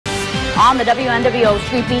On the WNWO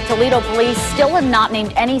street beat, Toledo Police still have not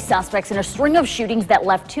named any suspects in a string of shootings that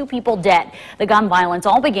left 2 people dead. The gun violence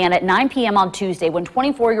all began at 9 p.m. on Tuesday when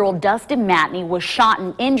 24-year-old Dustin Matney was shot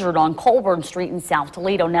and injured on Colburn Street in South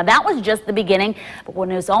Toledo. Now, that was just the beginning, but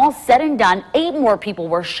when it was all said and done, 8 more people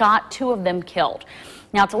were shot, 2 of them killed.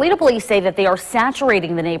 Now, Toledo Police say that they are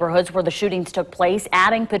saturating the neighborhoods where the shootings took place,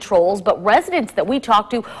 adding patrols, but residents that we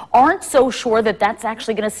talked to aren't so sure that that's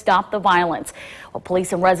actually going to stop the violence. What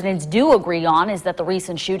police and residents do agree on is that the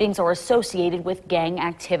recent shootings are associated with gang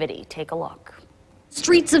activity. Take a look.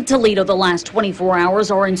 Streets of Toledo the last 24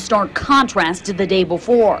 hours are in stark contrast to the day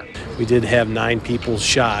before. We did have 9 people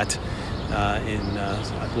shot in,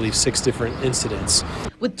 I believe, 6 different incidents.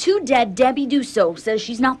 With 2 dead, Debbie Dussault says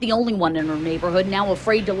she's not the only one in her neighborhood now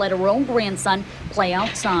afraid to let her own grandson play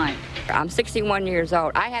outside. I'm 61 years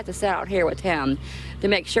old. I had to sit out here with him to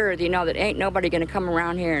make sure that, that ain't nobody going to come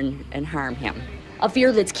around here and harm him. A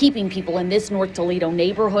fear that's keeping people in this North Toledo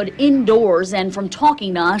neighborhood indoors and from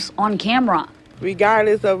talking to us on camera.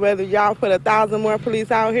 Regardless of whether y'all put 1,000 more police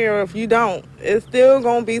out here or if you don't, it's still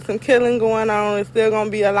going to be some killing going on. It's still going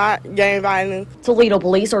to be a lot of gang violence. Toledo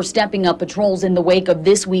police are stepping up patrols in the wake of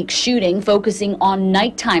this week's shooting, focusing on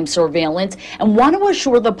nighttime surveillance and want to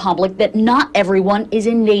assure the public that not everyone is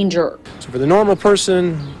in danger. So for the normal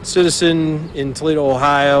person, citizen in Toledo,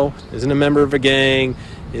 Ohio, isn't a member of a gang,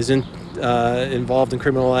 isn't involved in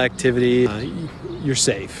criminal activity, you're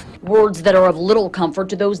safe. Words that are of little comfort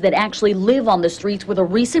to those that actually live on the streets where the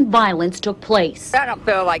recent violence took place. I don't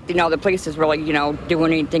feel like, the police is really,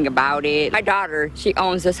 doing anything about it. My daughter, she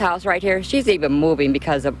owns this house right here. She's even moving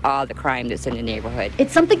because of all the crime that's in the neighborhood.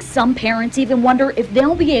 It's something some parents even wonder if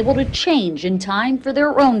they'll be able to change in time for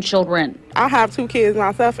their own children. I have 2 kids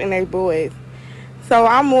myself and they're boys. So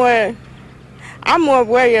I'm more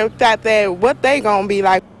worried about what they gonna be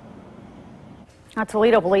like. Now,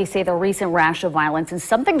 Toledo police say the recent rash of violence is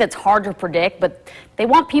something that's hard to predict, but they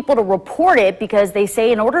want people to report it because they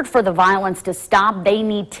say in order for the violence to stop, they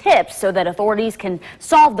need tips so that authorities can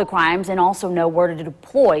solve the crimes and also know where to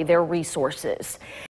deploy their resources.